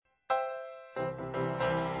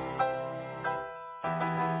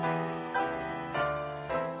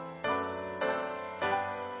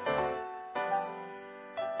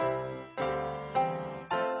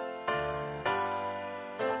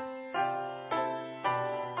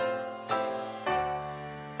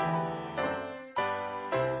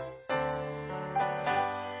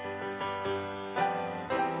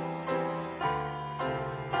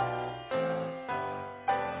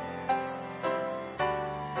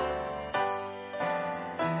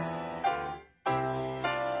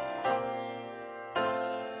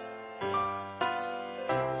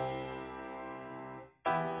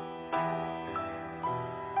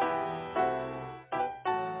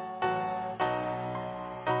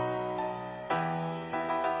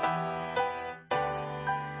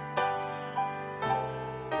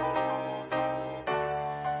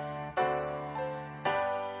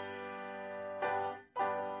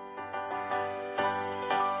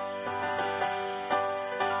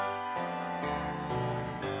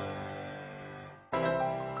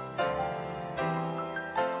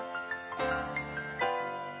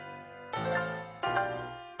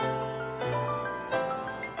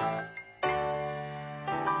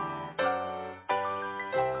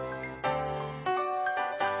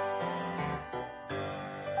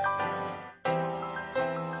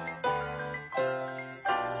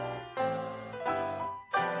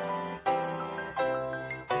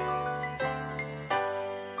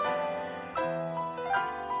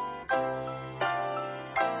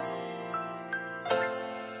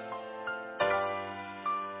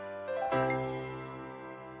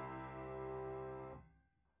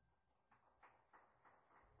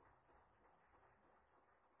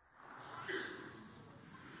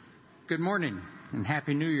Good morning and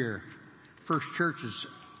Happy New Year. First Church is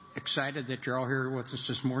excited that you're all here with us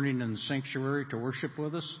this morning in the sanctuary to worship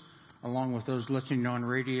with us, along with those listening on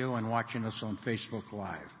radio and watching us on Facebook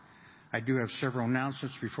Live. I do have several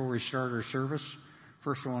announcements before we start our service.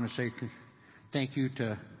 First, I want to say thank you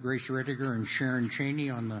to Grace Rediger and Sharon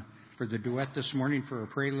Cheney for the duet this morning for a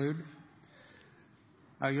prelude.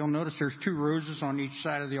 You'll notice there's 2 roses on each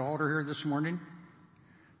side of the altar here this morning.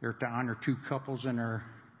 They're to honor 2 couples in our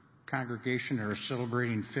congregation that are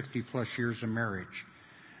celebrating 50-plus years of marriage.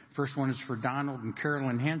 First one is for Donald and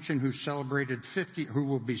Carolyn Henson, who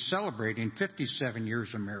will be celebrating 57 years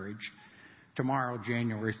of marriage tomorrow,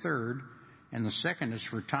 January 3rd. And the second is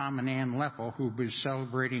for Tom and Ann Leffel, who will be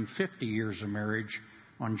celebrating 50 years of marriage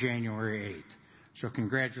on January 8th. So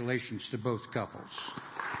congratulations to both couples.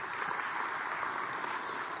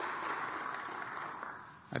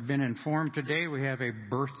 I've been informed today we have a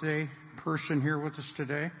birthday person here with us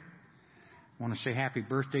today. I want to say happy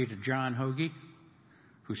birthday to John Hoagie,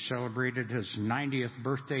 who celebrated his 90th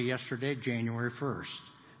birthday yesterday, January 1st.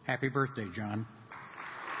 Happy birthday, John.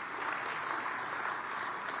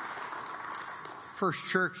 First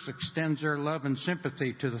Church extends their love and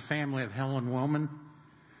sympathy to the family of Helen Willman,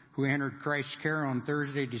 who entered Christ's care on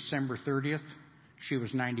Thursday, December 30th. She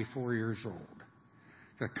was 94 years old.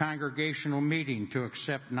 The congregational meeting to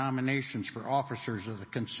accept nominations for officers of the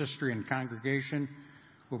consistory and congregation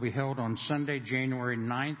will be held on Sunday, January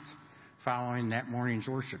 9th, following that morning's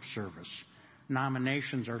worship service.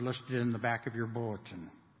 Nominations are listed in the back of your bulletin.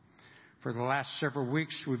 For the last several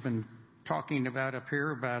weeks, we've been talking about up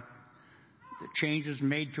here about the changes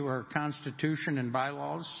made to our Constitution and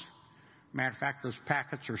bylaws. Matter of fact, those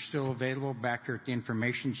packets are still available back here at the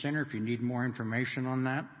Information Center if you need more information on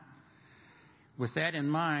that. With that in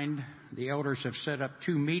mind, the elders have set up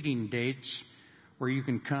 2 meeting dates where you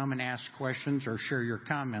can come and ask questions or share your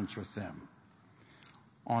comments with them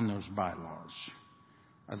on those bylaws.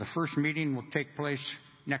 The first meeting will take place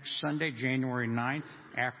next Sunday, January 9th,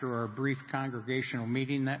 after our brief congregational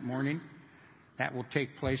meeting that morning. That will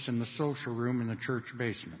take place in the social room in the church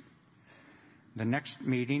basement. The next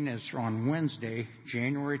meeting is on Wednesday,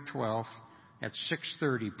 January 12th at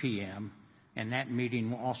 6:30 p.m., and that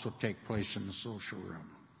meeting will also take place in the social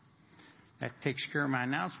room. That takes care of my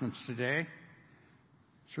announcements today.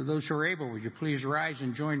 So those who are able, would you please rise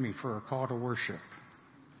and join me for a call to worship?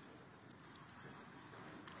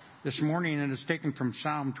 This morning it is taken from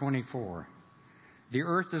Psalm 24. The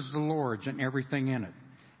earth is the Lord's and everything in it,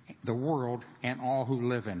 the world and all who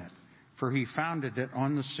live in it. For he founded it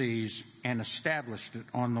on the seas and established it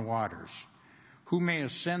on the waters. Who may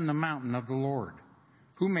ascend the mountain of the Lord?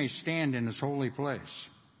 Who may stand in his holy place?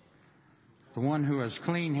 The one who has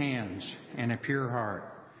clean hands and a pure heart,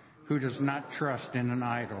 who does not trust in an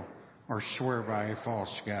idol or swear by a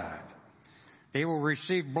false god. They will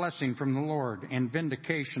receive blessing from the Lord and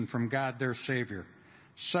vindication from God their Savior.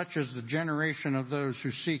 Such is the generation of those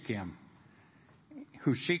who seek him,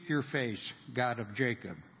 who seek your face, God of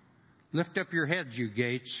Jacob. Lift up your heads, you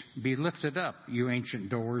gates. Be lifted up, you ancient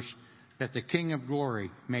doors, that the King of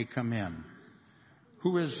glory may come in.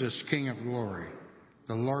 Who is this King of glory?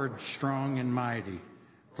 The Lord strong and mighty,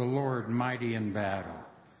 the Lord mighty in battle.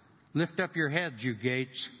 Lift up your heads, you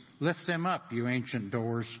gates. Lift them up, you ancient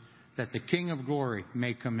doors, that the King of glory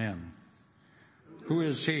may come in. Who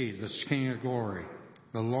is he, this King of glory?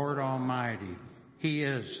 The Lord Almighty. He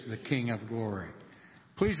is the King of glory.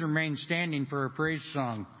 Please remain standing for a praise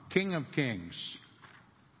song, King of Kings.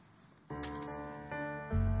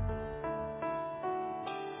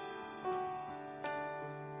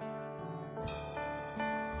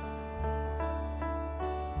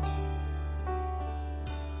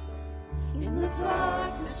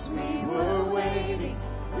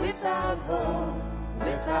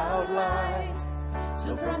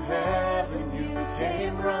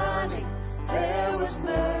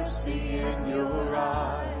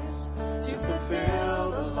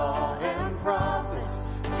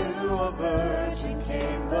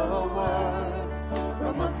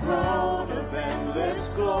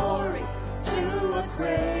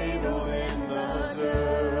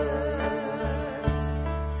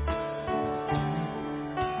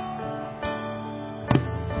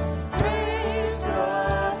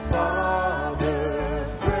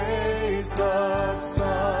 Praise the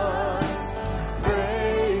Son,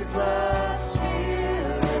 praise the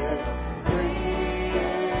Spirit.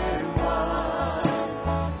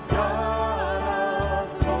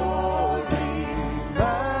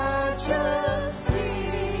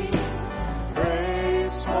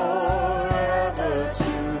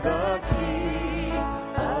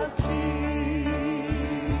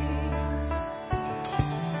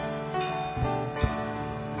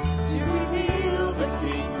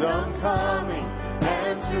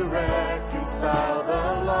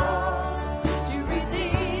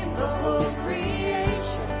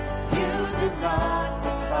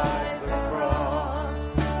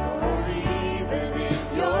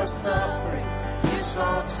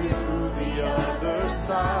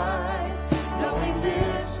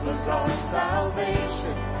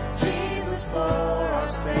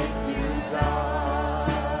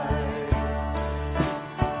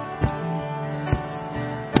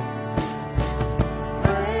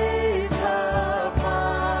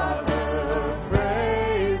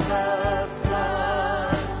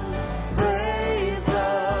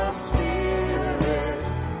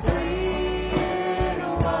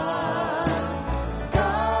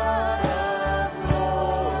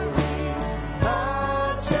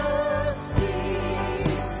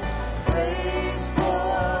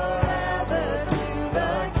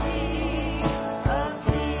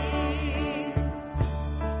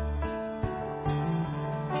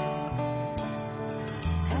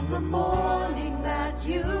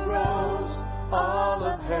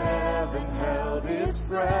 His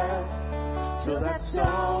breath, till that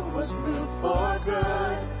stone was moved for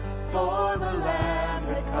good, for the Lamb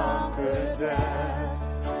had conquered death.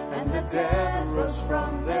 And the dead rose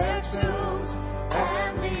from their tombs,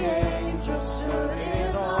 and the angels stood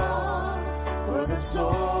in awe, for the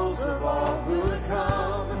souls of all who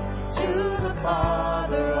come to the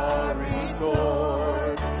Father are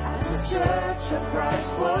restored. And the Church of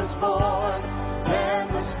Christ was born,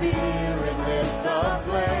 then the Spirit lit the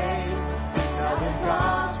flame. Now this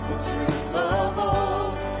gospel truth of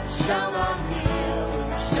old shall not kneel,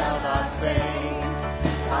 shall not faint.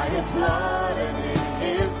 By His blood and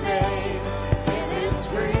in His name, in His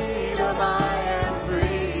freedom I am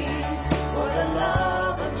free. For the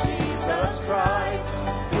love of Jesus Christ,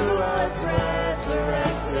 who has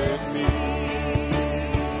resurrected me.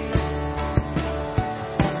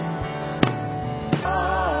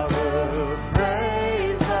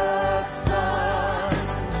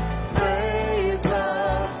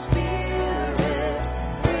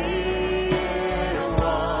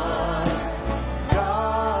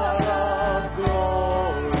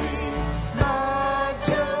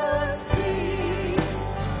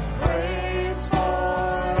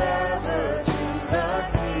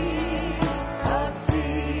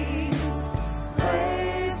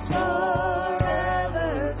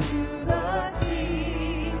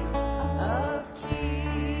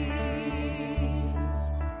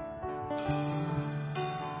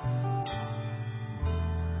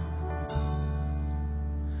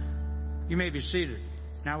 You may be seated.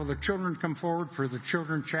 Now will the children come forward for the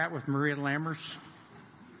children chat with Maria Lammers?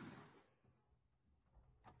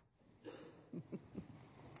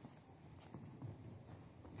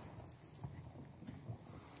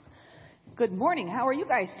 Good morning. How are you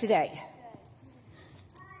guys today?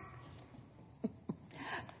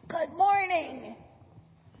 Good morning.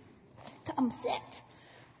 Come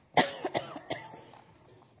sit.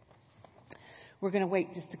 We're going to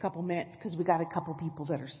wait just a couple minutes because we got a couple people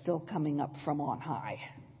that are still coming up from on high.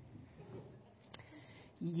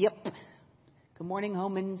 Yep. Good morning,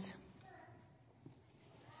 Homans.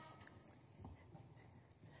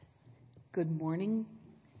 Good morning.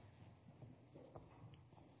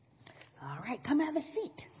 All right, come have a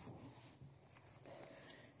seat.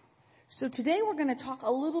 So today we're going to talk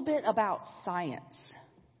a little bit about science.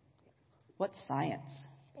 What's science?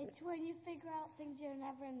 It's when you figure out things you've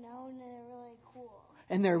never known and they're really cool.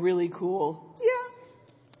 And they're really cool.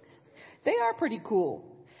 Yeah. They are pretty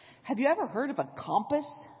cool. Have you ever heard of a compass?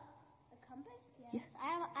 A compass? Yes.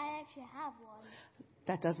 I actually have one.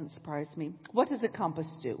 That doesn't surprise me. What does a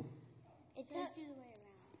compass do? It tells you the way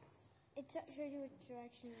around. It shows you which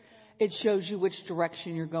direction you're going. It shows you which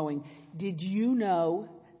direction you're going. Did you know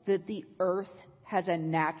that the Earth has a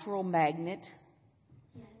natural magnet?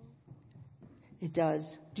 Yes. It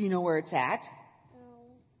does. Do you know where it's at? No.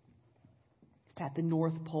 It's at the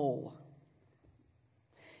North Pole.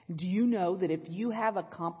 Do you know that if you have a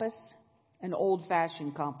compass, an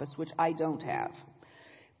old-fashioned compass, which I don't have,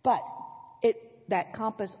 but that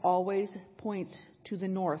compass always points to the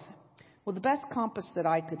north. Well, the best compass that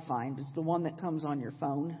I could find is the one that comes on your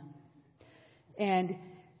phone. And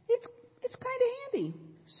it's kind of handy.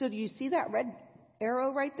 So do you see that red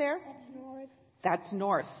arrow right there? That's north. That's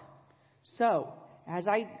north. So as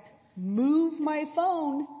I move my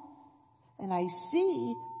phone and I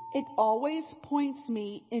see, it always points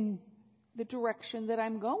me in the direction that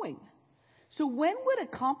I'm going. So when would a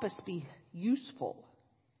compass be useful?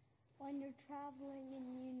 When you're traveling and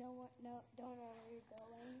you don't know where you're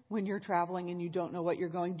going. When you're traveling and you don't know what you're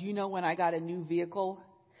going. Do you know when I got a new vehicle?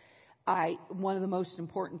 One of the most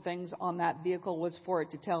important things on that vehicle was for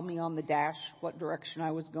it to tell me on the dash what direction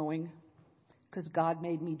I was going. Because God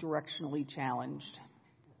made me directionally challenged.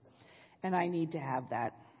 And I need to have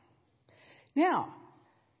that. Now,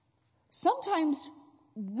 sometimes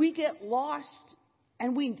we get lost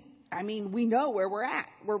and we know where we're at.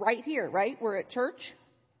 We're right here, right? We're at church.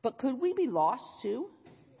 But could we be lost too?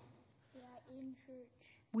 Yeah, in church.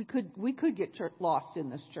 We could get lost in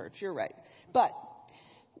this church. You're right. But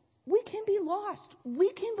we can be lost.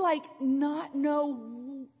 We can not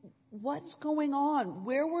know what's going on,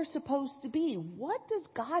 where we're supposed to be. What does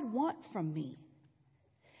God want from me?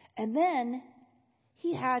 And then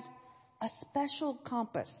He has a special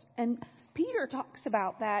compass. And Peter talks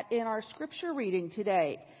about that in our scripture reading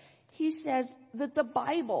today. He says that the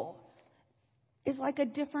Bible is like a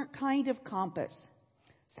different kind of compass.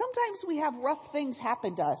 Sometimes we have rough things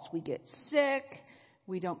happen to us. We get sick.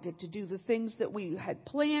 We don't get to do the things that we had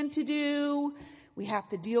planned to do. We have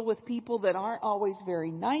to deal with people that aren't always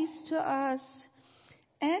very nice to us.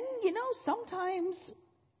 And, sometimes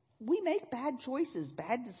we make bad choices,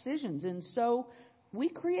 bad decisions. And so we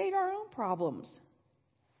create our own problems.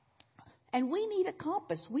 And we need a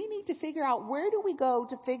compass. We need to figure out, where do we go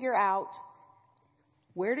to figure out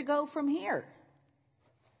where to go from here?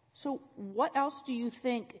 So what else do you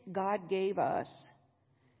think God gave us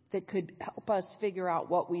that could help us figure out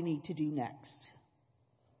what we need to do next?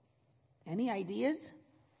 Any ideas?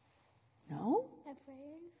 No?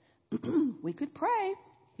 We could pray.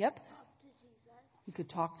 Yep. We could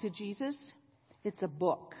talk to Jesus. It's a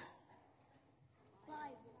book.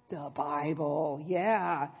 The Bible.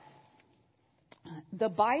 Yeah. The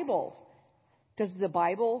Bible. Does the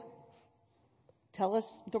Bible tell us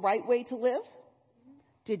the right way to live?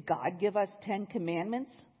 Did God give us 10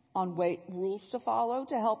 commandments on rules to follow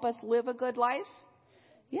to help us live a good life?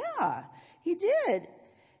 Yeah, He did.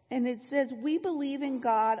 And it says, we believe in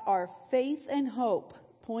God. Our faith and hope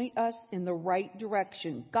point us in the right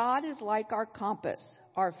direction. God is like our compass.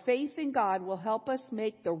 Our faith in God will help us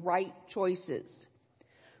make the right choices.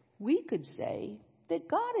 We could say that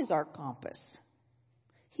God is our compass.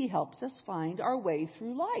 He helps us find our way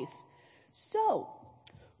through life. So,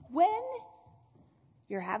 when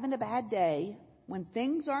you're having a bad day, when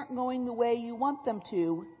things aren't going the way you want them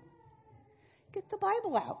to, get the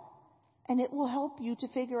Bible out. And it will help you to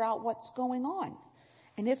figure out what's going on.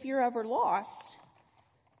 And if you're ever lost,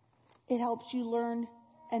 it helps you learn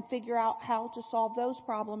and figure out how to solve those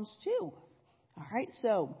problems too. All right,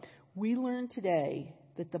 so we learned today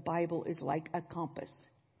that the Bible is like a compass.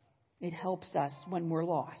 It helps us when we're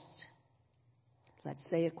lost. Let's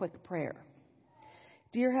say a quick prayer.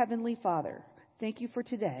 Dear Heavenly Father, thank you for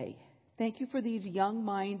today. Thank you for these young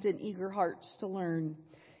minds and eager hearts to learn.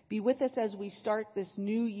 Be with us as we start this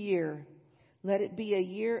new year. Let it be a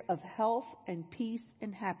year of health and peace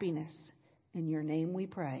and happiness. In your name we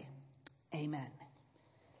pray. Amen.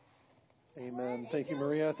 Amen. Thank you,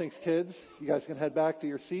 Maria. Thanks, kids. You guys can head back to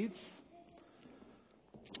your seats.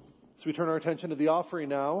 So we turn our attention to the offering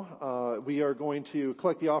now. We are going to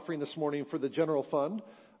collect the offering this morning for the general fund.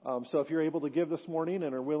 So if you're able to give this morning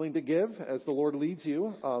and are willing to give as the Lord leads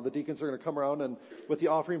you, the deacons are going to come around and with the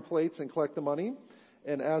offering plates and collect the money.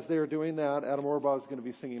 And as they are doing that, Adam Orbaugh is going to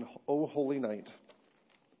be singing "O Holy Night."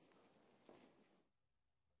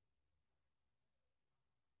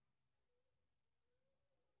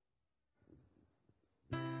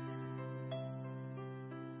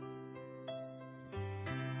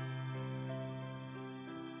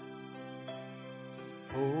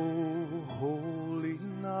 O holy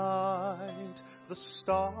night, the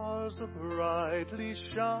stars are brightly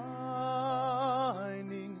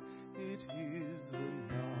shining. It is the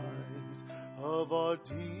night of our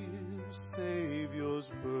dear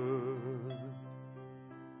Savior's birth.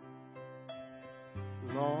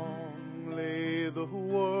 Long lay the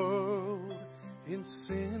world in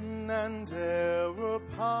sin and error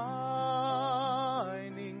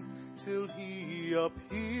pining, till He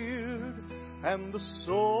appeared and the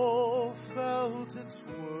soul felt its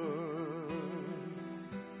worth.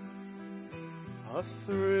 A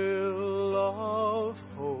thrill of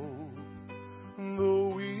hope,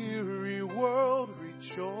 the weary world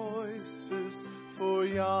rejoices, for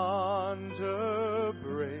yonder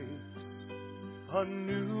breaks a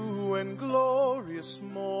new and glorious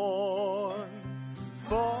morn.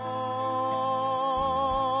 Fall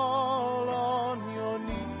on your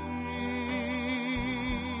knees,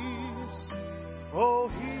 oh,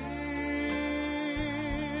 hear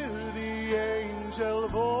the angel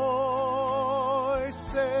voices,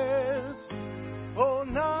 oh,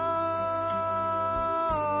 night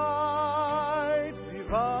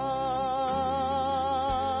divine,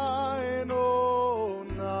 oh,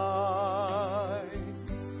 night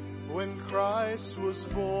when Christ was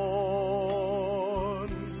born,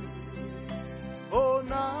 oh,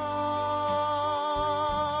 night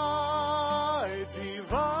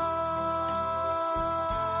divine,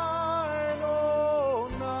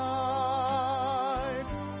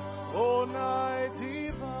 oh, night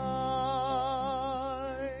divine.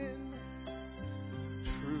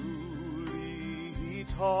 Truly He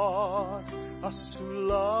taught us to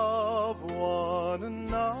love one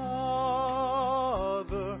another.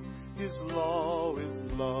 His law is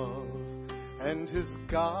love, and His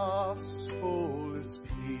gospel is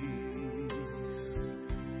peace.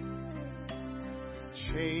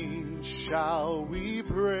 Chains shall we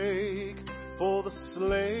break, for the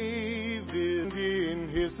slave is in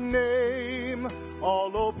His name.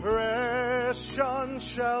 All oppression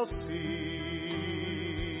shall cease.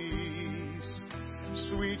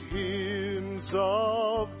 Sweet hymns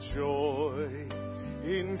of joy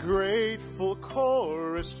in grateful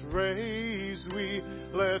chorus raise we.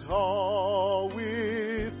 Let all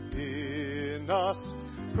within us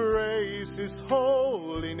praise His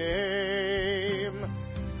holy name.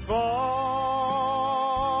 Fall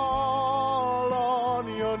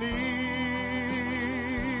on your knees.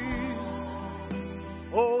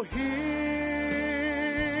 Oh, hear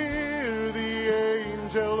the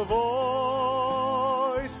angel voices.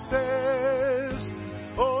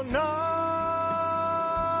 Oh, night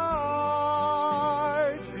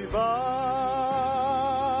divine.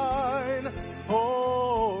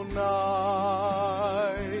 Oh, night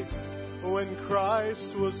when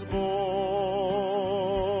Christ was born.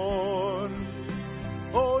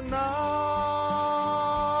 Oh, night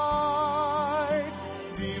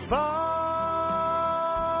divine.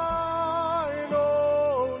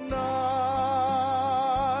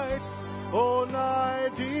 Oh,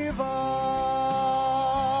 night divine.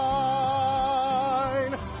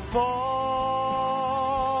 Fall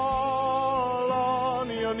on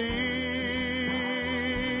your knees.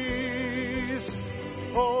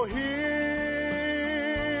 Oh, hear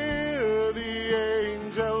the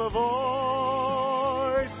angel voices.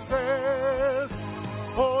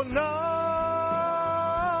 Oh, night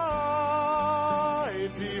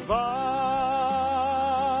divine.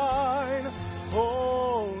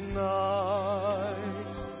 Oh,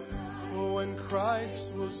 night when Christ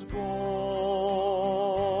was born.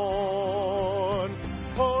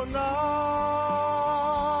 Oh, night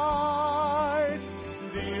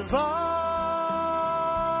divine.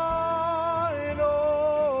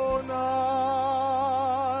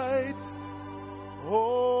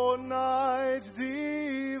 Oh, night divine.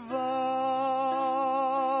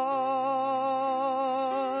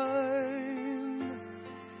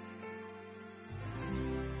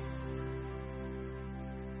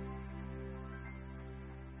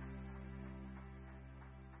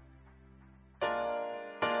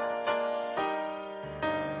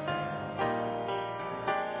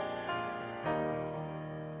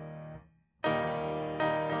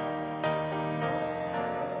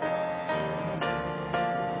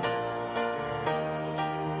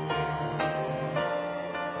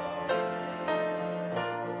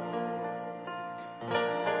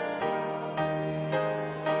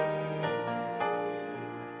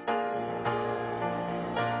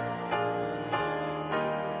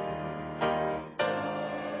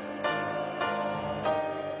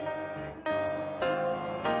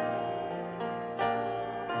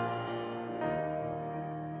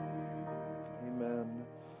 Amen.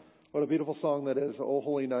 What a beautiful song that is, "O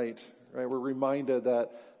Holy Night," right? We're reminded that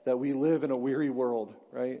we live in a weary world,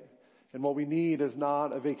 right? And what we need is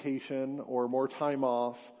not a vacation or more time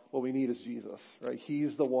off. What we need is Jesus, right?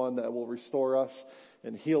 He's the one that will restore us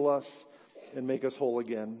and heal us and make us whole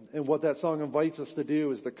again. And what that song invites us to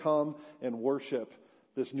do is to come and worship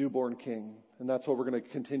this newborn King. And that's what we're going to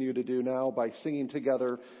continue to do now by singing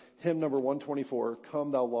together hymn number 124,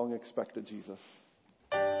 "Come Thou Long Expected Jesus."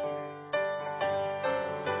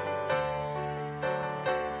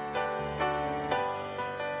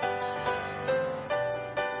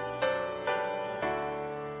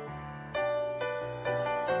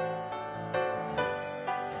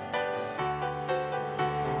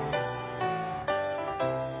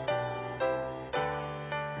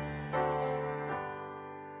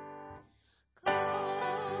 Come,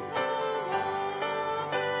 thou long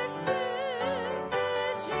expected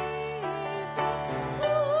Jesus.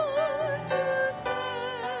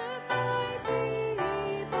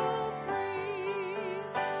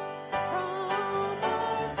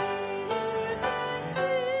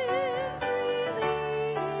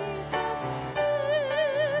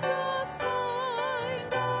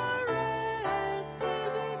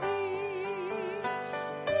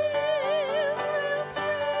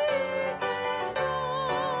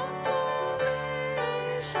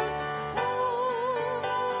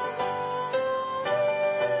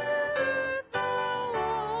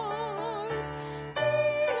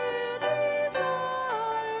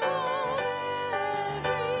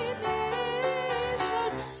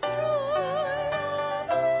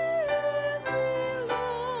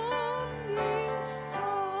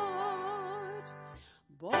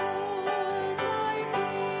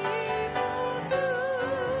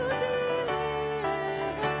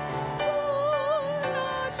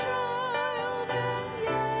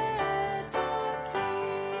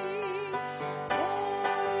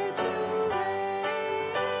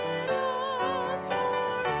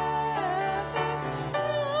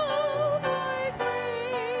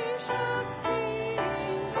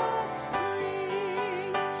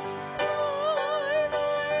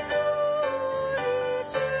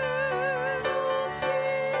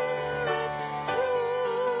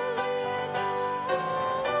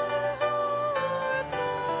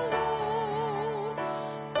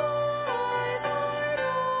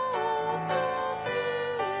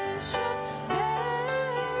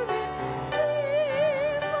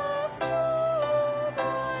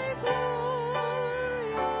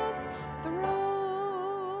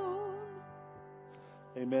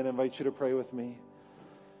 Amen. I invite you to pray with me.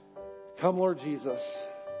 Come, Lord Jesus.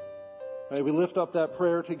 May we lift up that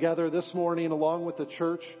prayer together this morning along with the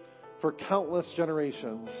church for countless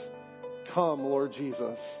generations. Come, Lord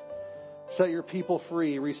Jesus. Set your people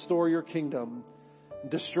free. Restore your kingdom.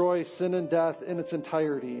 Destroy sin and death in its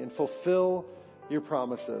entirety and fulfill your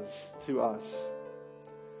promises to us.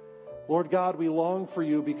 Lord God, we long for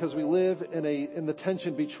you because we live in the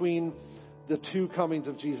tension between the two comings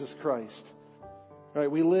of Jesus Christ. Right?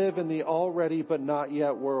 We live in the already but not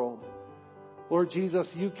yet world. Lord Jesus,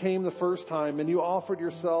 you came the first time and you offered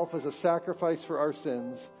yourself as a sacrifice for our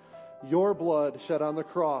sins. Your blood shed on the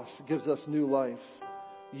cross gives us new life.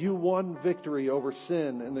 You won victory over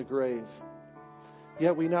sin and the grave.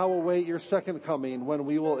 Yet we now await your second coming when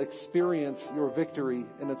we will experience your victory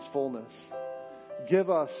in its fullness. Give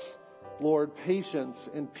us, Lord, patience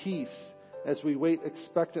and peace as we wait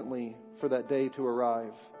expectantly for that day to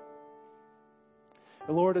arrive.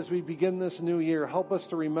 And Lord, as we begin this new year, help us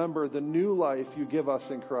to remember the new life you give us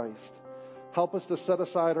in Christ. Help us to set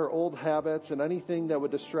aside our old habits and anything that would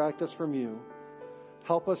distract us from you.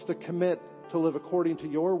 Help us to commit to live according to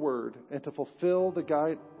your word and to follow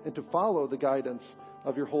the guidance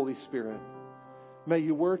of your Holy Spirit. May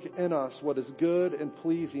you work in us what is good and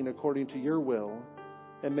pleasing according to your will,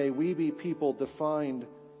 and may we be people defined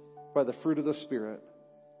by the fruit of the Spirit.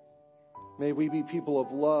 May we be people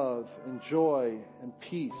of love and joy and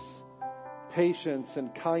peace, patience and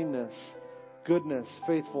kindness, goodness,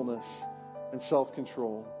 faithfulness, and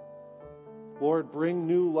self-control. Lord, bring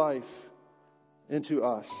new life into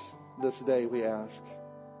us this day, we ask.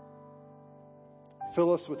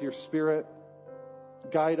 Fill us with your Spirit.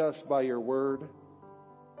 Guide us by your word,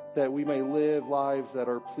 that we may live lives that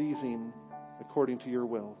are pleasing according to your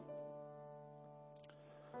will.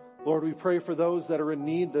 Lord, we pray for those that are in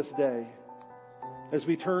need this day. As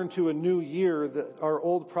we turn to a new year, that our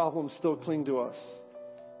old problems still cling to us.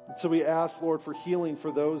 And so we ask, Lord, for healing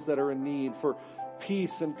for those that are in need, for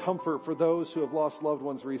peace and comfort for those who have lost loved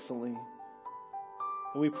ones recently.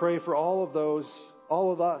 And we pray for all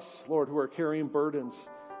of us, Lord, who are carrying burdens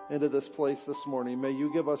into this place this morning. May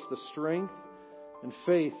you give us the strength and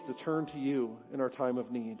faith to turn to you in our time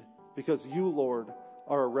of need, because you, Lord,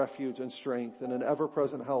 are a refuge and strength and an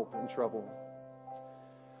ever-present help in trouble.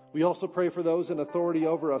 We also pray for those in authority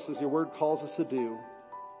over us as your word calls us to do.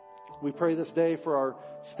 We pray this day for our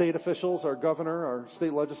state officials, our governor, our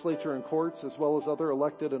state legislature and courts, as well as other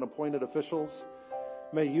elected and appointed officials.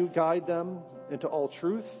 May you guide them into all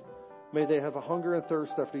truth. May they have a hunger and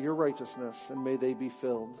thirst after your righteousness, and may they be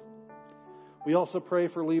filled. We also pray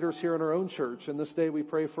for leaders here in our own church. And this day we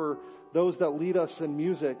pray for those that lead us in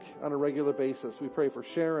music on a regular basis. We pray for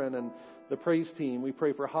Sharon and the praise team. We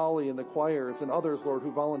pray for Holly and the choirs and others, Lord,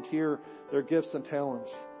 who volunteer their gifts and talents.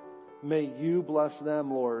 May you bless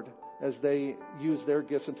them, Lord, as they use their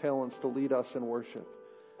gifts and talents to lead us in worship.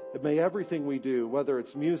 And may everything we do, whether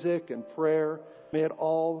it's music and prayer, may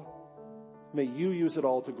you use it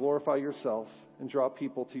all to glorify yourself and draw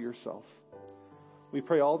people to yourself. We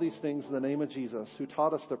pray all these things in the name of Jesus, who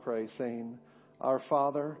taught us to pray, saying, Our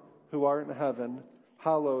Father, who art in heaven,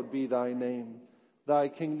 hallowed be thy name. Thy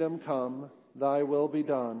kingdom come, thy will be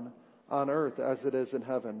done, on earth as it is in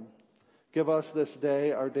heaven. Give us this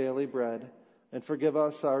day our daily bread, and forgive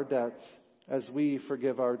us our debts as we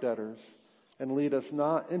forgive our debtors. And lead us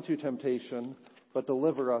not into temptation, but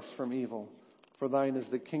deliver us from evil. For thine is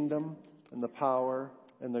the kingdom, and the power,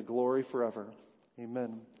 and the glory forever.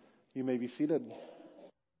 Amen. You may be seated.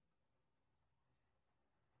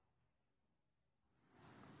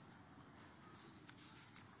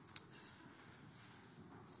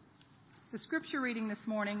 The scripture reading this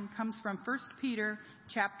morning comes from 1 Peter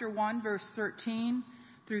chapter 1, verse 13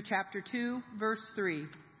 through chapter 2, verse 3.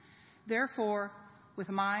 Therefore, with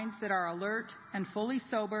minds that are alert and fully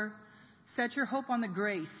sober, set your hope on the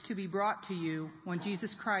grace to be brought to you when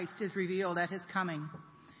Jesus Christ is revealed at his coming.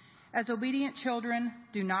 As obedient children,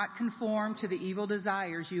 do not conform to the evil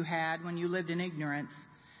desires you had when you lived in ignorance.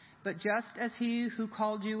 But just as he who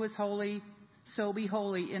called you is holy, so be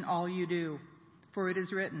holy in all you do. For it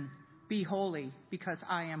is written, Be holy, because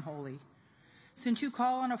I am holy. Since you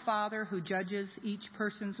call on a Father who judges each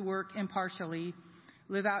person's work impartially,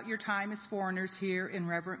 live out your time as foreigners here in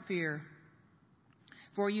reverent fear.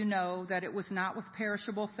 For you know that it was not with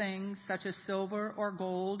perishable things such as silver or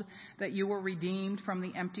gold that you were redeemed from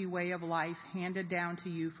the empty way of life handed down to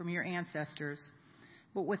you from your ancestors,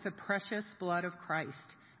 but with the precious blood of Christ,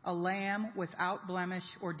 a lamb without blemish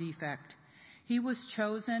or defect. He was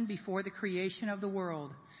chosen before the creation of the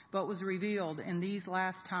world, but was revealed in these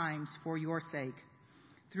last times for your sake.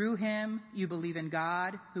 Through him you believe in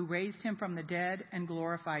God, who raised him from the dead and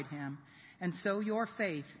glorified him. And so your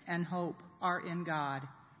faith and hope are in God.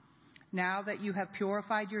 Now that you have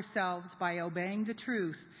purified yourselves by obeying the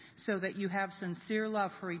truth, so that you have sincere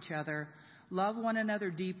love for each other, love one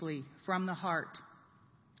another deeply from the heart.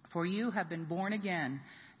 For you have been born again,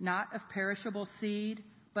 not of perishable seed,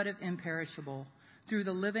 but of imperishable, through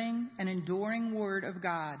the living and enduring word of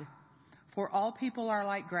God. For all people are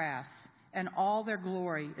like grass, and all their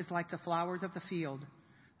glory is like the flowers of the field.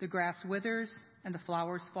 The grass withers and the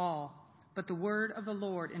flowers fall, but the word of the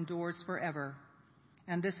Lord endures forever.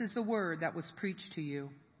 And this is the word that was preached to you.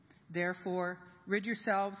 Therefore, rid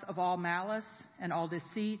yourselves of all malice and all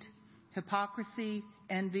deceit, hypocrisy,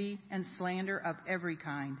 envy, and slander of every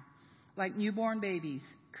kind. Like newborn babies,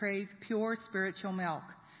 crave pure spiritual milk,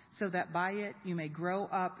 so that by it you may grow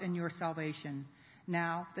up in your salvation,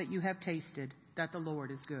 now that you have tasted that the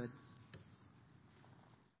Lord is good.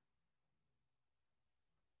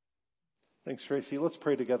 Thanks, Tracy. Let's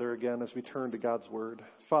pray together again as we turn to God's Word.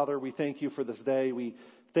 Father, we thank you for this day. We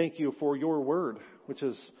thank you for your Word, which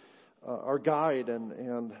is our guide.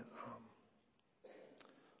 And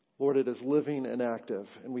Lord, it is living and active,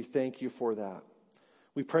 and we thank you for that.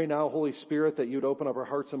 We pray now, Holy Spirit, that you'd open up our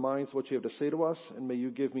hearts and minds what you have to say to us, and may you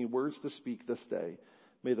give me words to speak this day.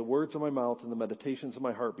 May the words of my mouth and the meditations of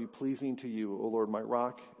my heart be pleasing to you, O Lord, my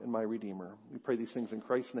rock and my redeemer. We pray these things in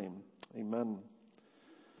Christ's name. Amen.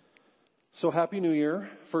 So Happy New Year,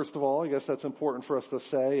 first of all. I guess that's important for us to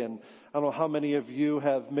say. And I don't know how many of you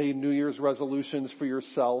have made New Year's resolutions for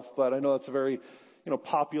yourself, but I know that's a very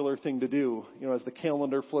popular thing to do. As the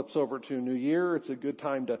calendar flips over to New Year, it's a good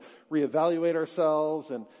time to reevaluate ourselves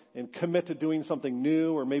and commit to doing something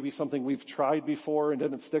new, or maybe something we've tried before and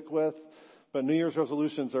didn't stick with. But New Year's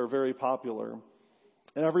resolutions are very popular.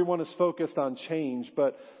 And everyone is focused on change,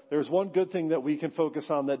 but there's one good thing that we can focus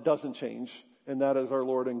on that doesn't change, and that is our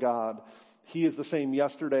Lord and God. He is the same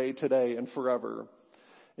yesterday, today, and forever.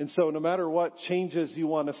 And so no matter what changes you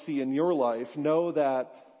want to see in your life, know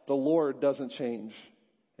that the Lord doesn't change,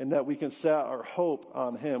 and that we can set our hope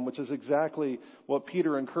on him, which is exactly what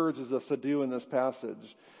Peter encourages us to do in this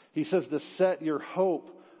passage. He says to set your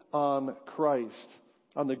hope on Christ,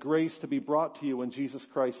 on the grace to be brought to you when Jesus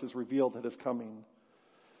Christ is revealed at his coming.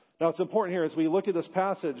 Now, it's important here as we look at this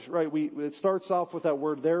passage, right? It starts off with that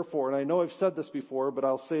word therefore, and I know I've said this before, but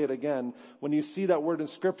I'll say it again. When you see that word in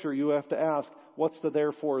Scripture, you have to ask, what's the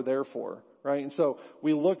therefore, right? And so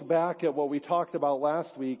we look back at what we talked about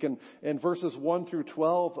last week, and verses 1 through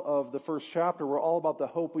 12 of the first chapter were all about the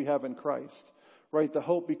hope we have in Christ, right? The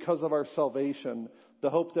hope because of our salvation,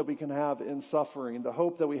 the hope that we can have in suffering, the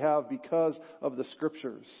hope that we have because of the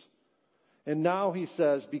Scriptures. And now he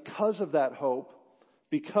says, because of that hope,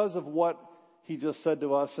 because of what he just said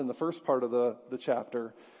to us in the first part of the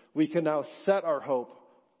chapter, we can now set our hope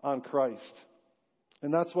on Christ.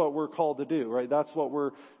 And that's what we're called to do, right? That's what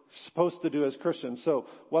we're supposed to do as Christians. So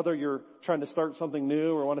whether you're trying to start something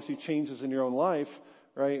new or want to see changes in your own life,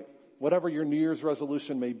 right? Whatever your New Year's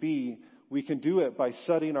resolution may be, we can do it by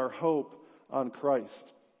setting our hope on Christ.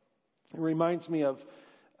 It reminds me of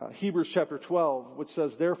Hebrews chapter 12, which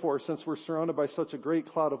says, therefore, since we're surrounded by such a great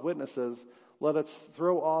cloud of witnesses, let us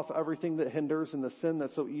throw off everything that hinders and the sin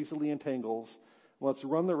that so easily entangles. Let's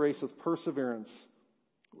run the race with perseverance.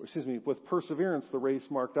 With perseverance, the race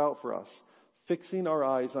marked out for us, fixing our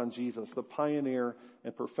eyes on Jesus, the pioneer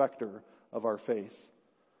and perfecter of our faith.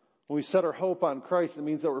 When we set our hope on Christ, it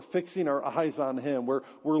means that we're fixing our eyes on him. We're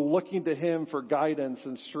looking to him for guidance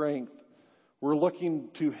and strength. We're looking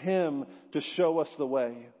to him to show us the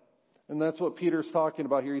way. And that's what Peter's talking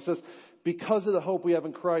about here. He says, because of the hope we have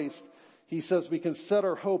in Christ, he says we can set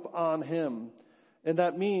our hope on him. And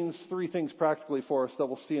that means three things practically for us that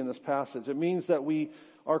we'll see in this passage. It means that we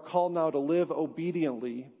are called now to live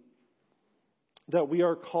obediently, that we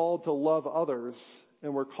are called to love others,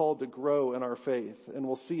 and we're called to grow in our faith. And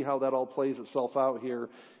we'll see how that all plays itself out here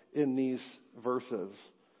in these verses.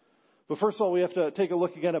 But first of all, we have to take a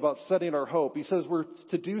look again about setting our hope. He says we're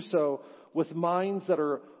to do so with minds that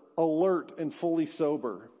are alert and fully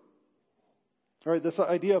sober. All right, this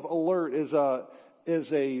idea of alert is a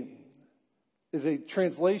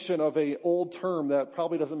translation of an old term that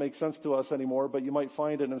probably doesn't make sense to us anymore, but you might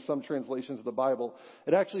find it in some translations of the Bible.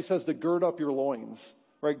 It actually says to gird up your loins,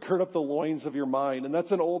 right? Gird up the loins of your mind. And that's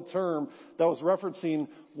an old term that was referencing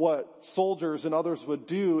what soldiers and others would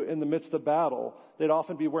do in the midst of battle. They'd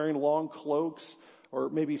often be wearing long cloaks, or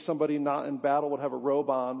maybe somebody not in battle would have a robe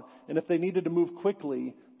on. And if they needed to move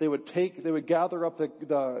quickly, they would gather up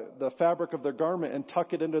the fabric of their garment and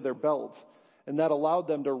tuck it into their belt. And that allowed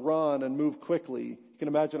them to run and move quickly. You can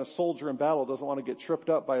imagine a soldier in battle doesn't want to get tripped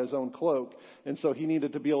up by his own cloak, and so he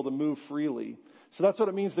needed to be able to move freely. So that's what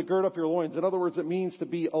it means to gird up your loins. In other words, it means to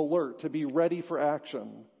be alert, to be ready for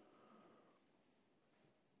action.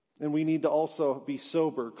 And we need to also be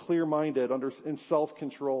sober, clear-minded, in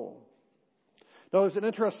self-control. Now, there's an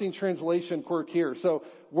interesting translation quirk here. So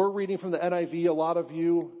we're reading from the NIV. A lot of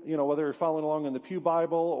you, whether you're following along in the Pew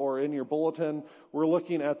Bible or in your bulletin, we're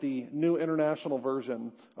looking at the New International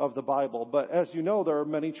Version of the Bible. But as you know, there are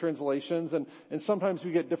many translations, and sometimes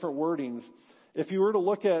we get different wordings. If you were to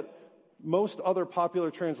look at most other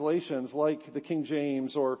popular translations, like the King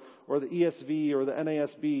James or the ESV or the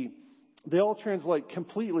NASB, they all translate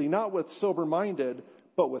completely, not with sober-minded,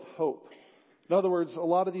 but with hope. In other words, a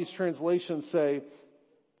lot of these translations say,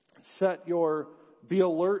 be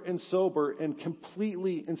alert and sober and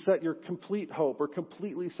set your complete hope, or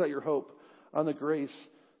completely set your hope on the grace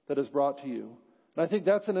that is brought to you. And I think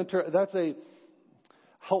that's a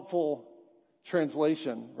helpful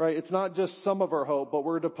translation, right? It's not just some of our hope, but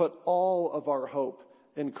we're to put all of our hope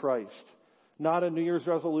in Christ. Not in New Year's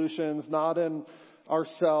resolutions, not in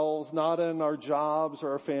ourselves, not in our jobs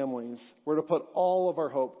or our families. We're to put all of our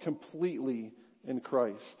hope completely in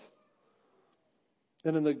Christ.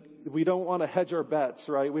 And we don't want to hedge our bets,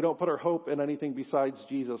 right? We don't put our hope in anything besides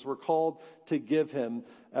Jesus. We're called to give Him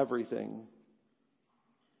everything.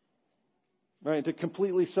 Right? To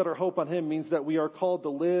completely set our hope on Him means that we are called to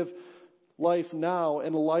live life now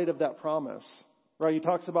in light of that promise. Right? He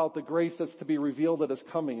talks about the grace that's to be revealed that is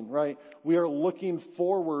coming, right? We are looking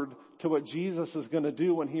forward to what Jesus is going to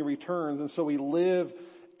do when He returns, and so we live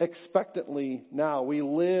expectantly now. We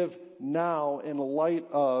live now in light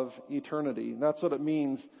of eternity. And that's what it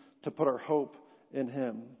means to put our hope in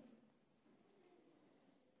Him.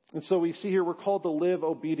 And so we see here we're called to live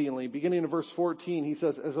obediently. Beginning in verse 14, he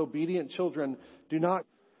says, as obedient children, do not...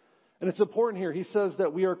 And it's important here. He says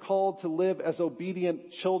that we are called to live as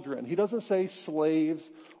obedient children. He doesn't say slaves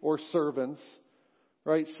or servants,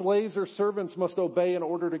 right? Slaves or servants must obey in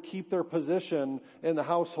order to keep their position in the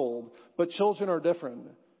household. But children are different.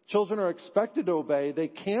 Children are expected to obey. They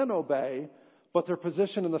can obey, but their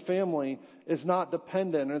position in the family is not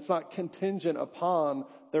dependent, and it's not contingent upon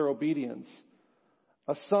their obedience.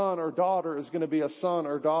 A son or daughter is going to be a son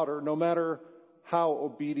or daughter no matter how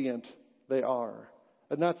obedient they are.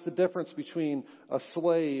 And that's the difference between a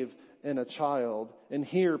slave and a child. And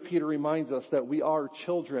here Peter reminds us that we are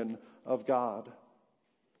children of God.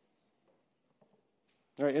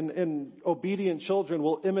 Right? And obedient children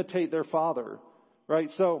will imitate their father. Right?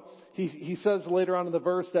 So he says later on in the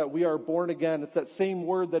verse that we are born again. It's that same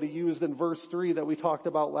word that he used in verse 3 that we talked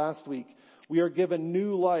about last week. We are given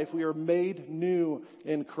new life. We are made new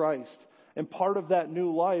in Christ. And part of that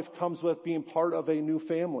new life comes with being part of a new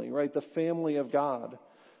family, right? The family of God.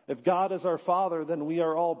 If God is our Father, then we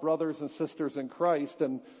are all brothers and sisters in Christ.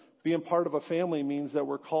 And being part of a family means that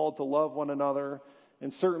we're called to love one another.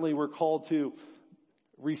 And certainly we're called to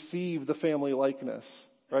receive the family likeness,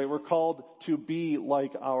 right? We're called to be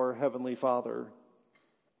like our Heavenly Father.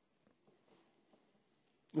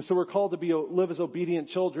 And so we're called to live as obedient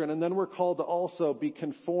children. And then we're called to also be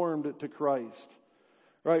conformed to Christ.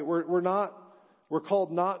 Right? We're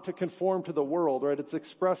called not to conform to the world, right? It's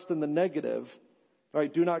expressed in the negative,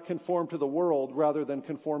 right? Do not conform to the world rather than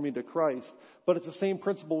conforming to Christ. But it's the same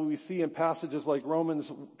principle we see in passages like Romans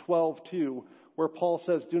 12:2, where Paul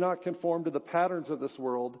says, do not conform to the patterns of this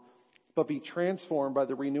world, but be transformed by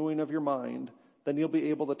the renewing of your mind. Then you'll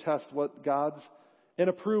be able to test and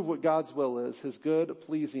approve what God's will is, His good,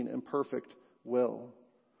 pleasing, and perfect will.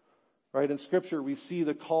 Right? In Scripture, we see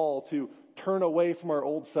the call to turn away from our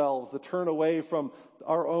old selves, to turn away from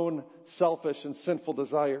our own selfish and sinful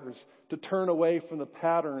desires, to turn away from the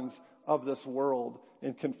patterns of this world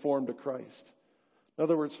and conform to Christ. In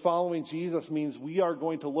other words, following Jesus means we are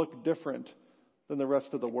going to look different than the rest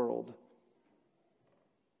of the world.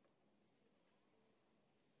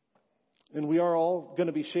 And we are all going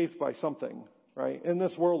to be shaped by something. Right? In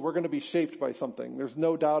this world, we're going to be shaped by something. There's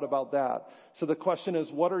no doubt about that. So the question is,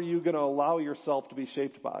 what are you going to allow yourself to be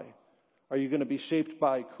shaped by? Are you going to be shaped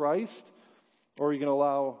by Christ, or are you going to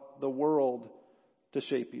allow the world to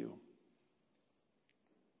shape you?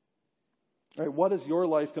 Right? What is your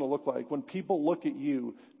life going to look like? When people look at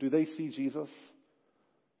you, do they see Jesus?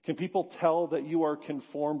 Can people tell that you are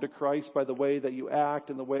conformed to Christ by the way that you act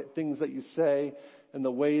and the way things that you say and the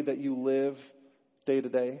way that you live day to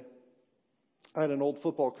day? I had an old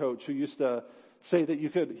football coach who used to say that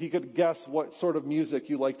he could guess what sort of music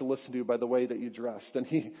you like to listen to by the way that you dressed. And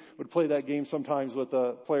he would play that game sometimes with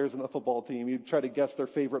the players in the football team. He'd try to guess their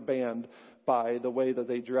favorite band by the way that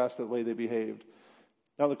they dressed, the way they behaved.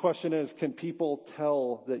 Now the question is, can people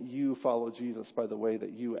tell that you follow Jesus by the way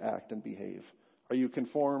that you act and behave? Are you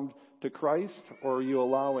conformed to Christ, or are you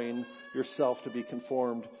allowing yourself to be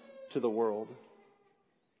conformed to the world?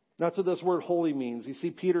 That's what this word holy means. You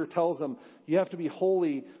see, Peter tells them, you have to be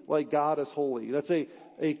holy like God is holy. That's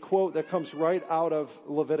a quote that comes right out of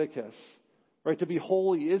Leviticus. Right? To be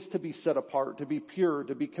holy is to be set apart, to be pure,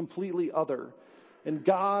 to be completely other. And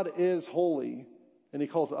God is holy, and He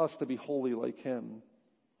calls us to be holy like Him.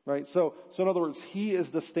 Right? So in other words, He is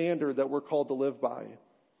the standard that we're called to live by.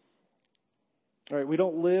 All right, we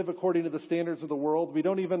don't live according to the standards of the world. We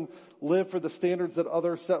don't even live for the standards that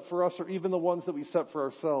others set for us, or even the ones that we set for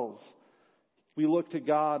ourselves. We look to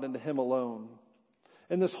God and to Him alone.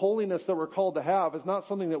 And this holiness that we're called to have is not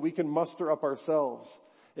something that we can muster up ourselves.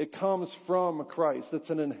 It comes from Christ. It's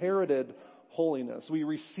an inherited holiness. We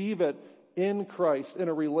receive it in Christ, in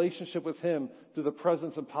a relationship with Him, through the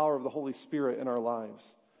presence and power of the Holy Spirit in our lives.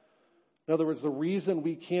 In other words, the reason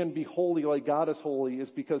we can be holy like God is holy is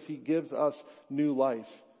because He gives us new life.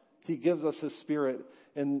 He gives us His Spirit,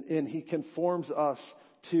 and He conforms us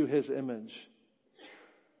to His image.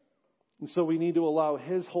 And so we need to allow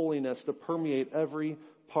His holiness to permeate every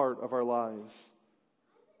part of our lives.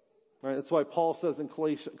 Right? That's why Paul says in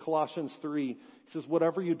Colossians 3, he says,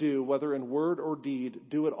 whatever you do, whether in word or deed,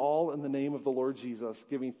 do it all in the name of the Lord Jesus,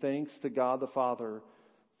 giving thanks to God the Father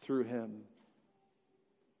through Him.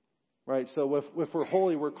 Right? So if we're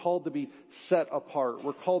holy, we're called to be set apart.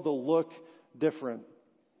 We're called to look different.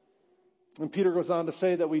 And Peter goes on to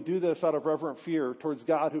say that we do this out of reverent fear towards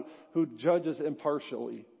God who judges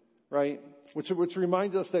impartially. Right? Which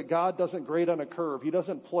reminds us that God doesn't grade on a curve. He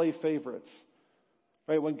doesn't play favorites.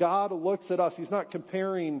 Right? When God looks at us, He's not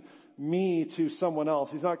comparing me to someone else.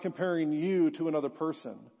 He's not comparing you to another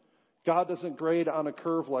person. God doesn't grade on a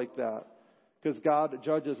curve like that, because God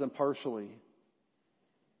judges impartially.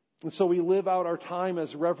 And so we live out our time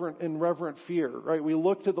as in reverent fear, right? We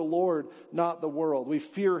look to the Lord, not the world. We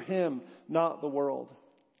fear Him, not the world.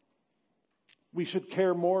 We can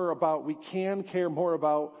care more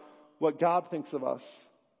about what God thinks of us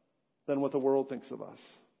than what the world thinks of us.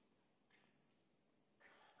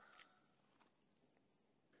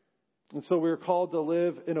 And so we're called to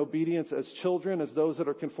live in obedience as children, as those that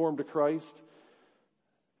are conformed to Christ,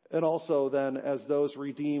 and also then as those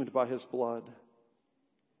redeemed by His blood.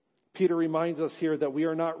 Peter reminds us here that we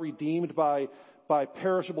are not redeemed by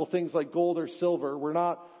perishable things like gold or silver. We're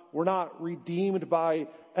not redeemed by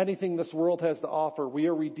anything this world has to offer. We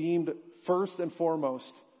are redeemed first and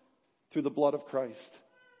foremost through the blood of Christ.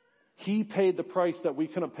 He paid the price that we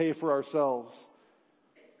couldn't pay for ourselves.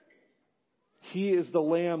 He is the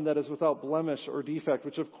Lamb that is without blemish or defect,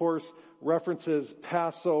 which of course references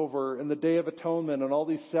Passover and the Day of Atonement and all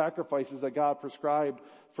these sacrifices that God prescribed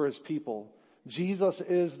for His people. Jesus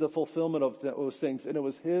is the fulfillment of those things, and it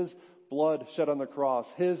was His blood shed on the cross,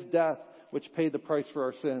 His death, which paid the price for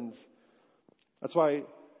our sins. That's why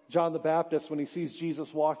John the Baptist, when he sees Jesus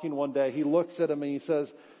walking one day, he looks at Him and he says,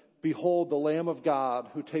 "Behold, the Lamb of God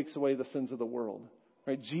who takes away the sins of the world."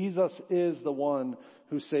 Right? Jesus is the one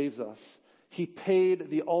who saves us. He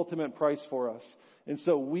paid the ultimate price for us. And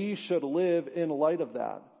so we should live in light of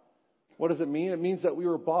that. What does it mean? It means that we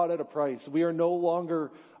were bought at a price. We are no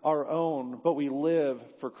longer our own, but we live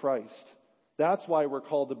for Christ. That's why we're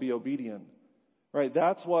called to be obedient. Right?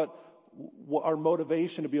 That's what our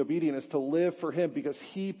motivation to be obedient is, to live for Him, because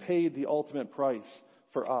He paid the ultimate price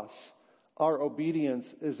for us. Our obedience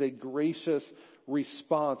is a gracious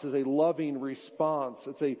response, is a loving response.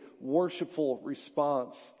 It's a worshipful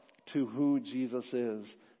response to who Jesus is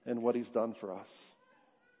and what He's done for us.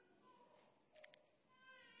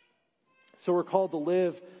 So we're called to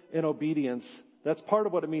live in obedience. That's part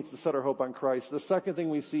of what it means to set our hope on Christ. The second thing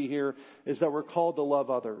we see here is that we're called to love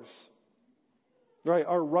others. Right?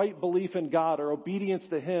 Our right belief in God, our obedience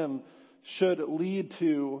to Him can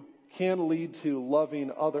lead to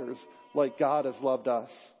loving others like God has loved us.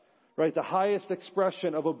 Right? The highest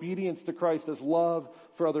expression of obedience to Christ is love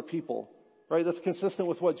for other people. Right? That's consistent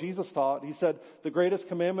with what Jesus taught. He said, the greatest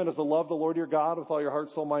commandment is to love the Lord your God with all your heart,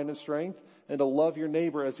 soul, mind, and strength, and to love your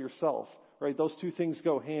neighbor as yourself. Right? Those two things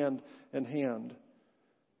go hand in hand.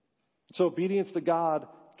 So obedience to God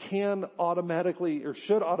can automatically, or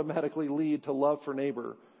should automatically, lead to love for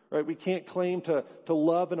neighbor. Right? We can't claim to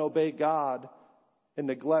love and obey God and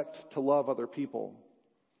neglect to love other people.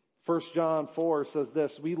 1 John 4 says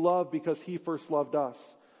this: we love because He first loved us.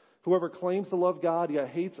 Whoever claims to love God yet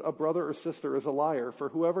hates a brother or sister is a liar. For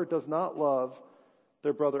whoever does not love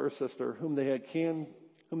their brother or sister whom they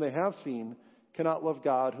have seen cannot love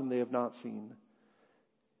God whom they have not seen.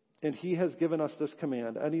 And he has given us this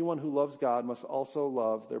command: anyone who loves God must also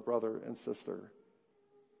love their brother and sister.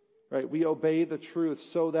 Right? We obey the truth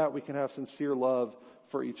so that we can have sincere love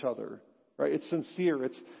for each other. Right? It's sincere.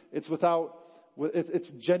 It's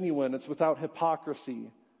genuine. It's without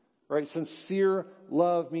hypocrisy. Right? Sincere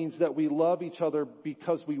love means that we love each other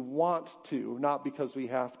because we want to, not because we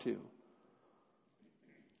have to.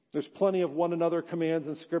 There's plenty of one another commands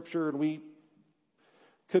in Scripture, and we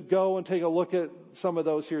could go and take a look at some of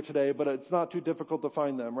those here today, but it's not too difficult to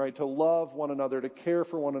find them, right? To love one another, to care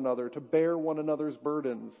for one another, to bear one another's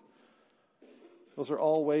burdens. Those are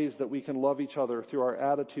all ways that we can love each other through our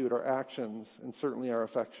attitude, our actions, and certainly our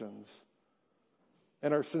affections.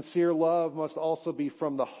 And our sincere love must also be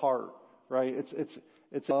from the heart, right?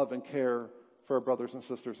 It's love and care for our brothers and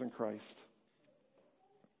sisters in Christ.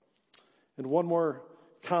 And one more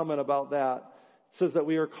comment about that. It says that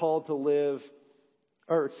we are called to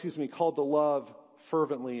love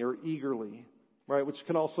fervently or eagerly, right? Which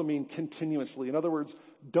can also mean continuously. In other words,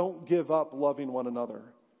 don't give up loving one another.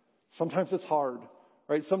 Sometimes it's hard,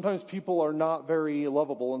 right? Sometimes people are not very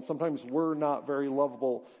lovable, and sometimes we're not very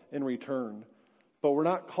lovable in return. But we're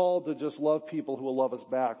not called to just love people who will love us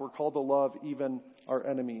back. We're called to love even our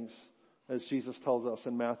enemies, as Jesus tells us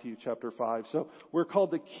in Matthew chapter 5. So we're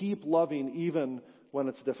called to keep loving even when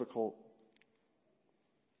it's difficult.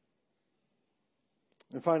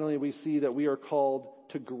 And finally, we see that we are called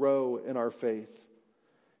to grow in our faith.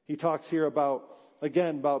 He talks here about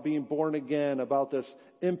being born again, about this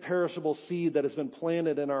imperishable seed that has been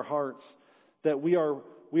planted in our hearts, that we are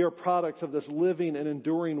products of this living and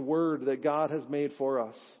enduring word that God has made for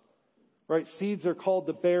us. Right? Seeds are called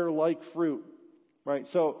to bear like fruit. Right?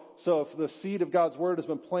 So if the seed of God's word has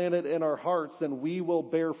been planted in our hearts, then we will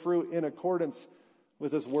bear fruit in accordance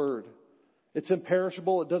with his word. It's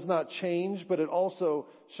imperishable, it does not change, but it also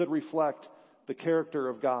should reflect the character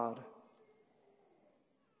of God.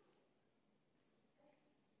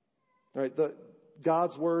 Right?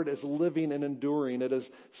 God's word is living and enduring. It is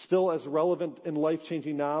still as relevant and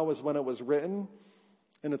life-changing now as when it was written.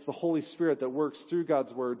 And it's the Holy Spirit that works through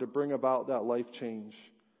God's word to bring about that life change.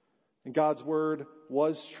 And God's word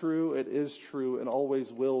was true, it is true, and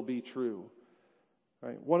always will be true.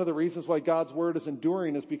 Right? One of the reasons why God's word is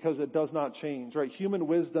enduring is because it does not change. Right? Human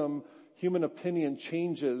wisdom, human opinion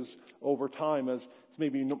changes over time as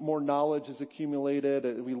maybe more knowledge is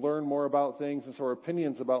accumulated. We learn more about things, and so our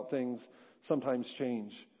opinions about things sometimes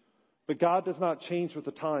change. But God does not change with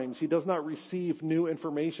the times. He does not receive new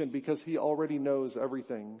information because he already knows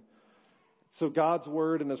everything. So God's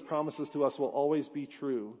word and his promises to us will always be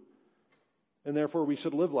true. And therefore we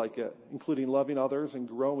should live like it, including loving others and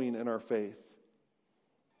growing in our faith.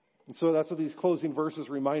 And so that's what these closing verses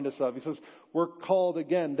remind us of. He says, we're called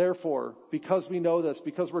again, therefore, because we know this,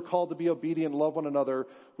 because we're called to be obedient and love one another,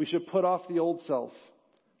 we should put off the old self.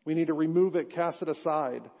 We need to remove it, cast it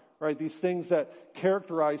aside. Right? These things that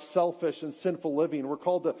characterize selfish and sinful living. We're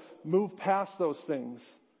called to move past those things,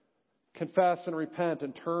 confess and repent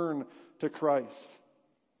and turn to Christ,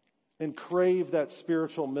 and crave that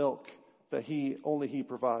spiritual milk that only he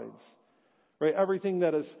provides. Right? Everything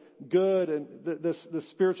that is good, and this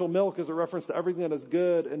spiritual milk is a reference to everything that is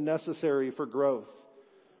good and necessary for growth.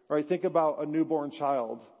 Right? Think about a newborn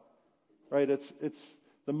child. Right? It's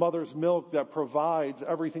the mother's milk that provides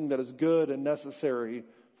everything that is good and necessary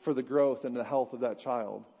for the growth and the health of that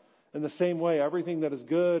child. In the same way, everything that is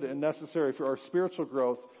good and necessary for our spiritual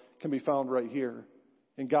growth can be found right here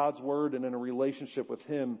in God's word and in a relationship with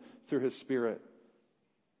him through his Spirit.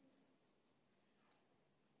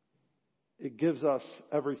 It gives us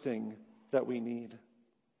everything that we need.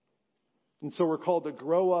 And so we're called to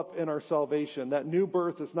grow up in our salvation. That new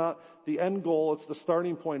birth is not the end goal, it's the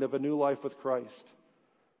starting point of a new life with Christ.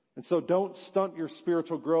 And so don't stunt your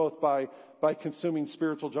spiritual growth by consuming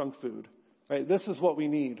spiritual junk food. Right? This is what we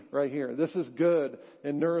need right here. This is good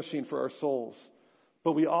and nourishing for our souls.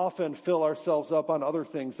 But we often fill ourselves up on other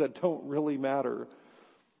things that don't really matter.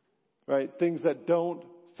 Right? Things that don't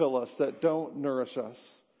fill us, that don't nourish us.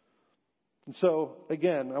 And so,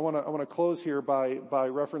 again, I want to close here by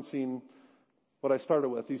referencing what I started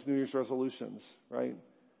with, these New Year's resolutions. Right?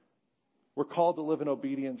 We're called to live in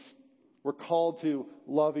obedience. We're called to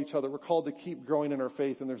love each other. We're called to keep growing in our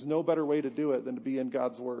faith. And there's no better way to do it than to be in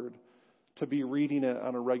God's word, to be reading it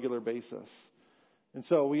on a regular basis. And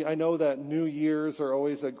so I know that New Year's are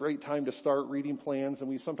always a great time to start reading plans, and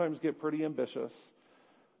we sometimes get pretty ambitious.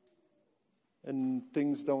 And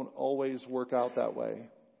things don't always work out that way.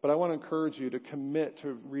 But I want to encourage you to commit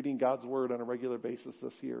to reading God's word on a regular basis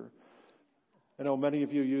this year. I know many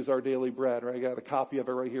of you use Our Daily Bread, right? I got a copy of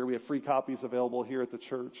it right here. We have free copies available here at the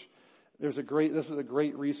church. this is a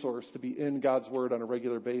great resource to be in God's Word on a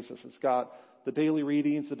regular basis. It's got the daily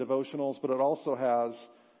readings, the devotionals, but it also has,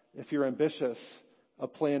 if you're ambitious, a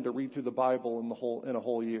plan to read through the Bible in a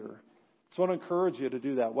whole year. So I want to encourage you to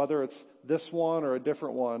do that, whether it's this one or a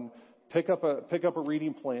different one. Pick up a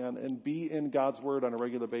reading plan and be in God's Word on a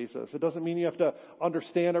regular basis. It doesn't mean you have to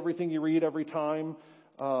understand everything you read every time,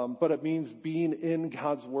 but it means being in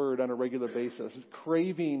God's Word on a regular basis,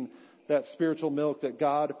 craving that spiritual milk that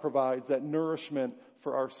God provides, that nourishment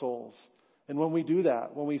for our souls. And when we do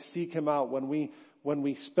that, when we seek Him out, when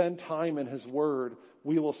we spend time in His Word,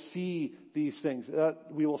 we will see these things.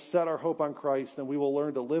 We will set our hope on Christ, and we will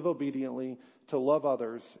learn to live obediently, to love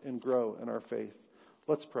others, and grow in our faith.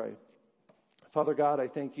 Let's pray. Father God, I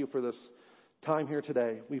thank you for this time here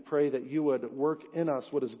today. We pray that you would work in us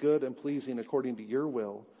what is good and pleasing according to your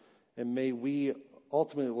will. And may we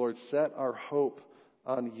ultimately, Lord, set our hope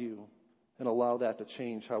on you and allow that to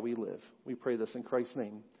change how we live. We pray this in Christ's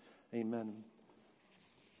name. Amen.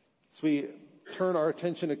 As we turn our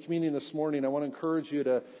attention to communion this morning, I want to encourage you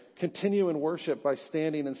to continue in worship by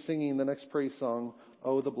standing and singing the next praise song,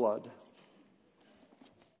 Oh, the Blood.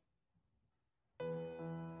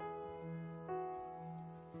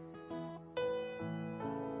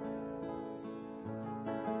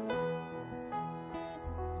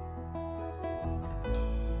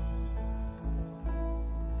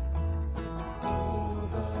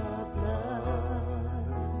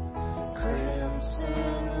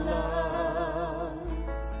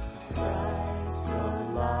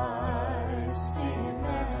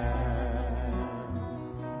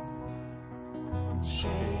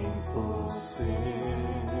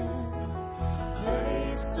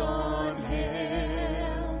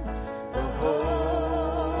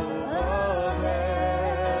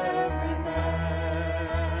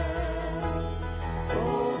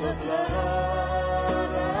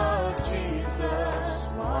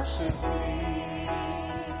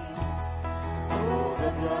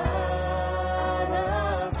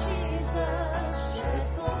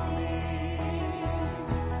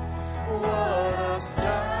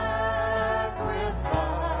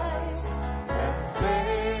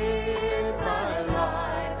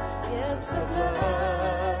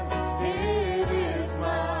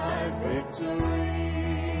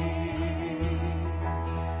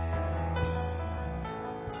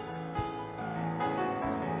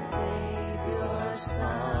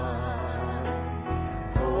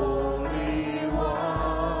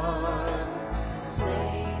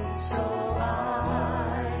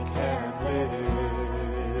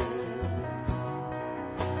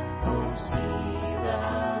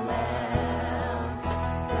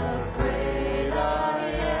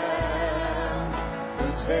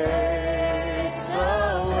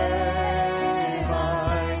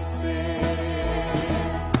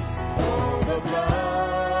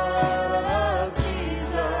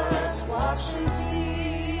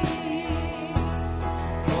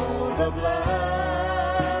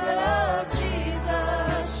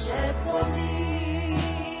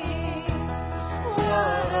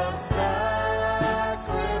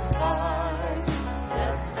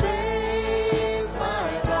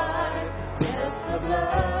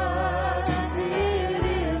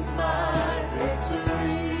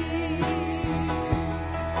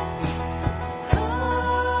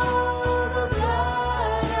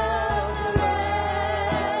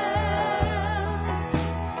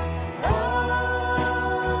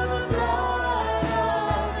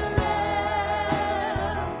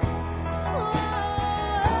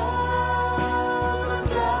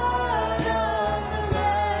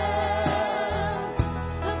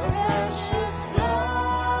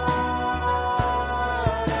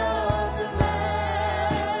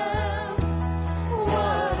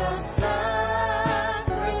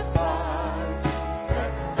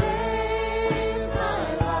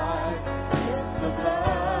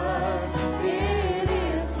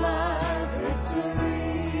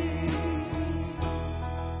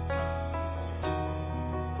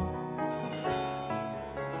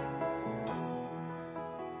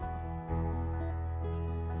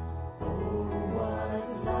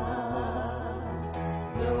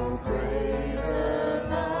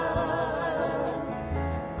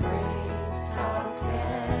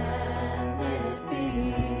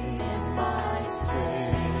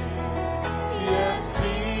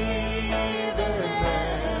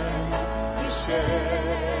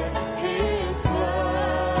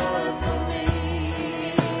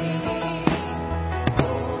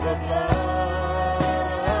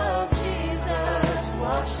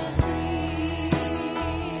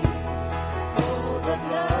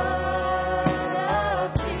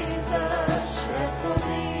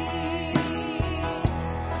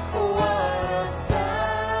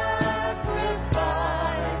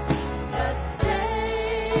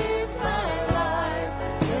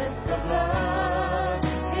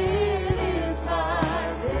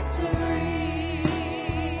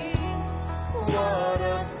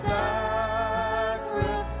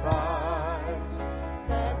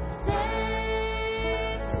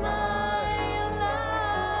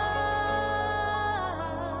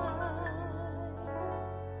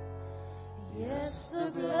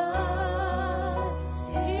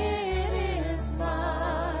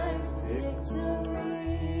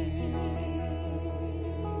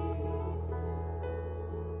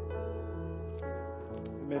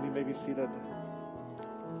 Many may be seated.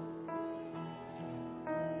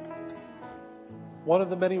 One of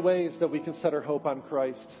the many ways that we can set our hope on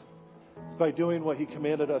Christ is by doing what He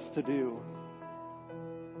commanded us to do.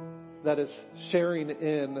 That is sharing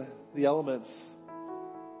in the elements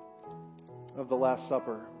of the Last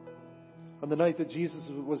Supper. On the night that Jesus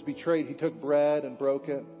was betrayed, He took bread and broke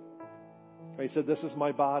it. He said, "This is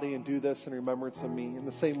my body, and do this in remembrance of me." In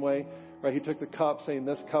the same way, He took the cup, saying,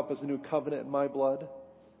 "This cup is the new covenant in my blood."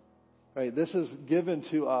 This is given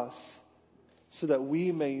to us so that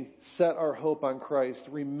we may set our hope on Christ,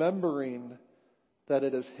 remembering that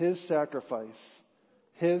it is His sacrifice,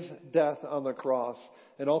 His death on the cross,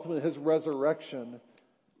 and ultimately His resurrection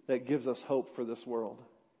that gives us hope for this world.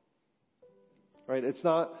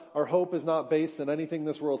 Our hope is not based on anything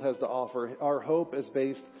this world has to offer. Our hope is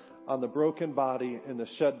based on the broken body and the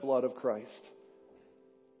shed blood of Christ.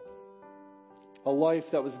 A life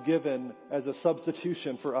that was given as a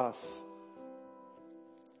substitution for us.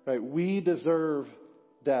 We deserve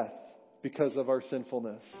death because of our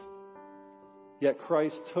sinfulness. Yet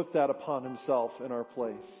Christ took that upon Himself in our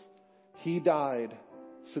place. He died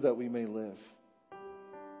so that we may live.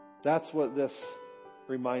 That's what this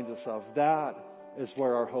reminds us of. That is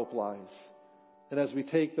where our hope lies. And as we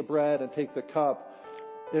take the bread and take the cup,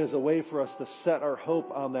 it is a way for us to set our hope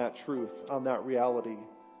on that truth, on that reality,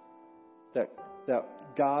 that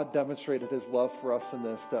God demonstrated His love for us in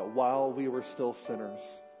this, that while we were still sinners,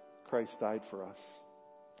 Christ died for us.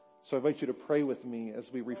 So I invite you to pray with me as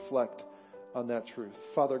we reflect on that truth.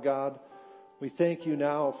 Father God, we thank You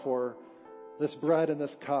now for this bread and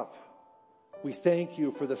this cup. We thank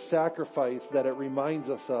You for the sacrifice that it reminds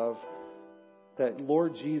us of, that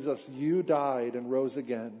Lord Jesus, You died and rose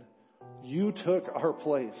again. You took our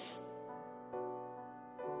place.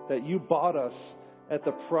 That You bought us at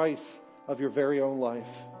the price of Your very own life.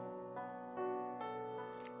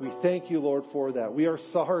 We thank You, Lord, for that. We are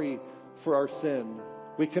sorry for our sin.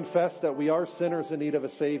 We confess that we are sinners in need of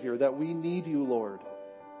a Savior, that we need You, Lord.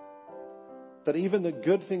 That even the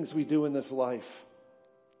good things we do in this life,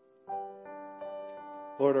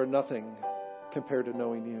 Lord, are nothing compared to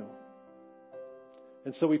knowing You.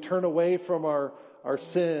 And so we turn away from our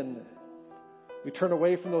sin. We turn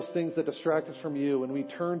away from those things that distract us from You, and we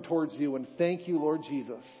turn towards You and thank You, Lord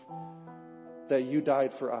Jesus, that You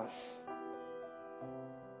died for us.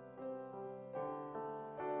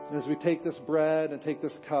 And as we take this bread and take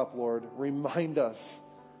this cup, Lord, remind us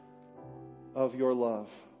of Your love.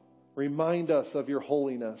 Remind us of Your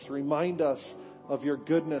holiness. Remind us of Your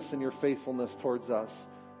goodness and Your faithfulness towards us.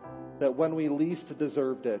 That when we least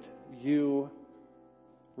deserved it, You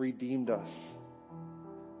redeemed us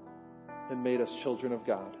and made us children of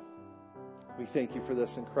God. We thank You for this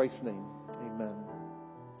in Christ's name. Amen.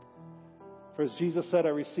 For as Jesus said,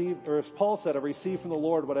 as Paul said, I received from the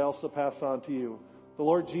Lord what I also pass on to you. The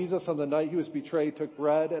Lord Jesus, on the night He was betrayed, took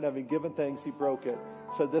bread, and having given thanks, He broke it.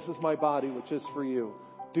 Said, "This is my body, which is for you.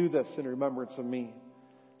 Do this in remembrance of me."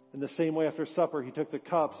 In the same way, after supper, He took the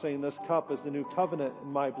cup, saying, "This cup is the new covenant in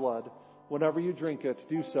my blood. Whenever you drink it,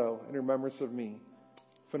 do so in remembrance of me.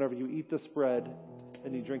 Whenever you eat this bread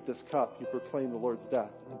and you drink this cup, you proclaim the Lord's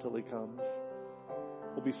death until He comes."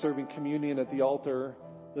 We'll be serving communion at the altar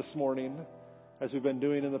this morning, as we've been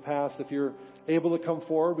doing in the past. If you're able to come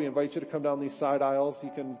forward, we invite you to come down these side aisles. You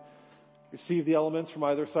can receive the elements from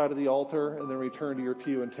either side of the altar and then return to your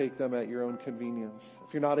pew and take them at your own convenience.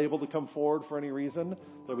 If you're not able to come forward for any reason,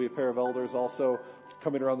 there'll be a pair of elders also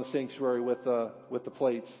coming around the sanctuary with the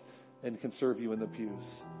plates and can serve you in the pews.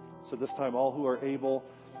 So this time, all who are able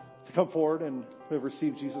to come forward and who have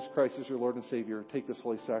received Jesus Christ as your Lord and Savior, take this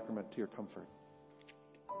holy sacrament to your comfort.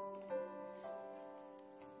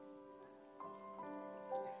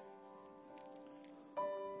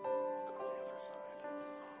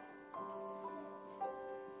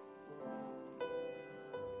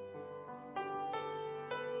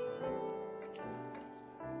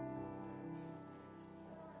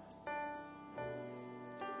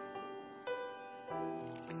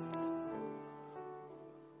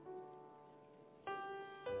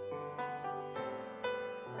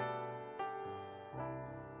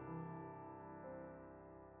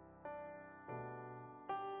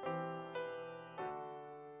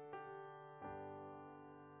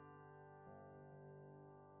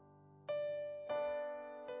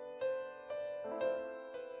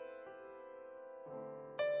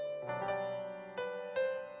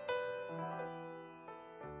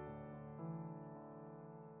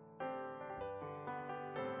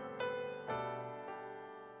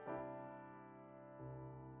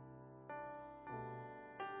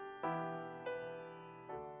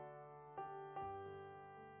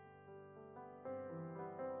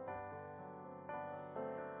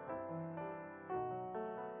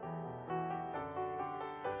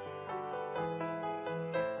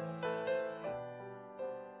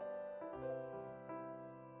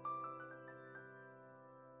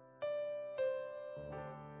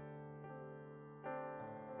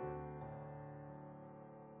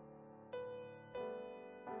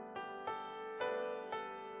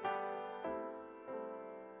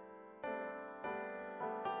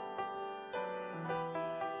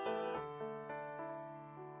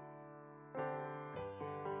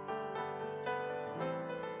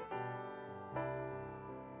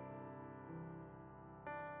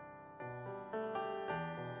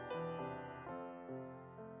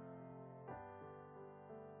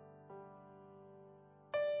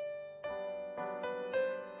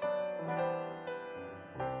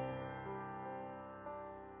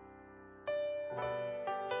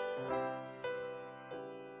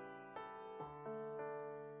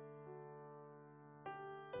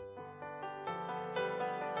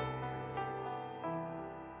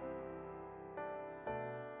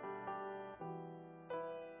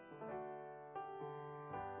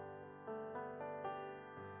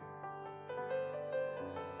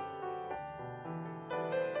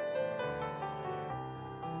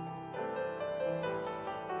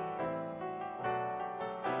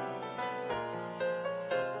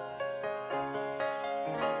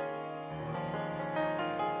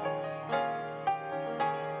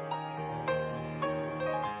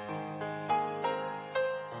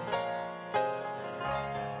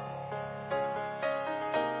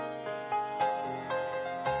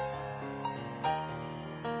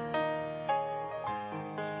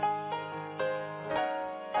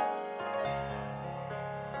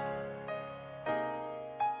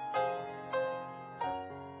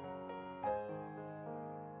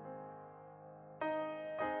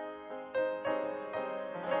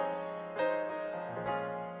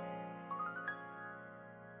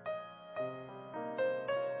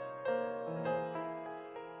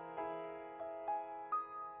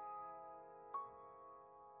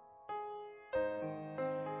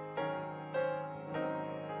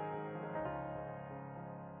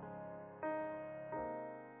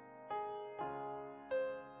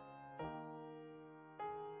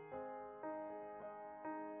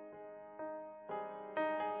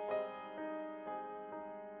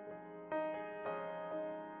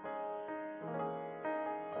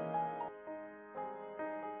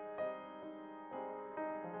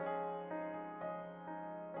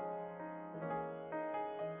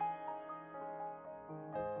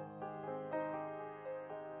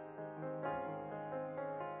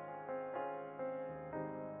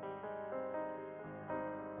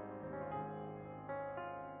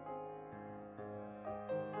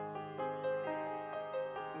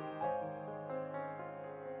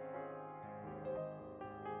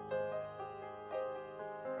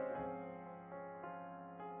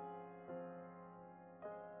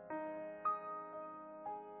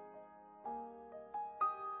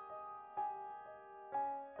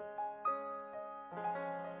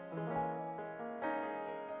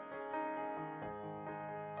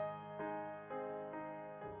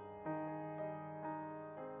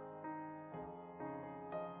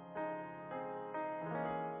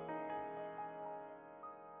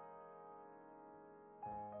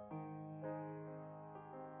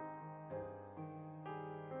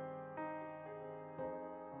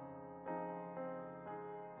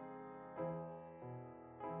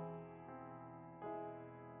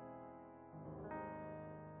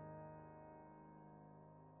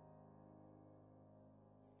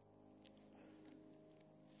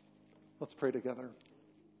 Let's pray together.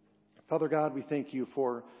 Father God, we thank you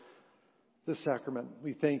for this sacrament.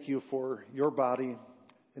 We thank you for your body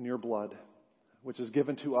and your blood, which is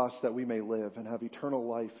given to us that we may live and have eternal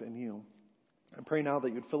life in you. I pray now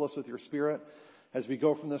that you'd fill us with your Spirit as we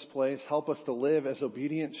go from this place. Help us to live as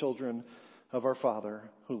obedient children of our Father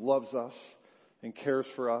who loves us and cares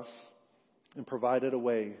for us and provided a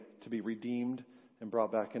way to be redeemed and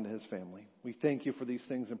brought back into his family. We thank you for these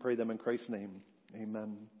things and pray them in Christ's name.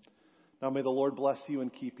 Amen. Now may the Lord bless you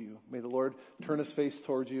and keep you. May the Lord turn his face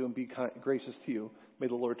toward you and be gracious to you. May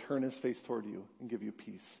the Lord turn his face toward you and give you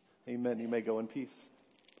peace. Amen. You may go in peace.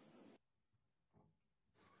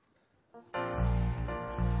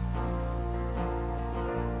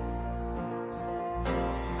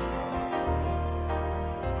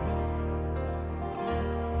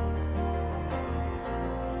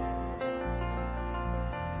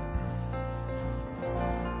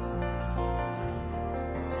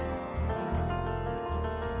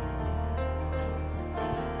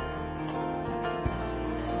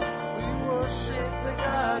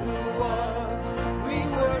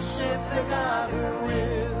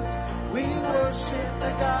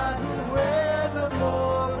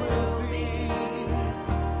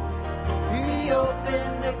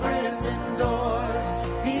 Prison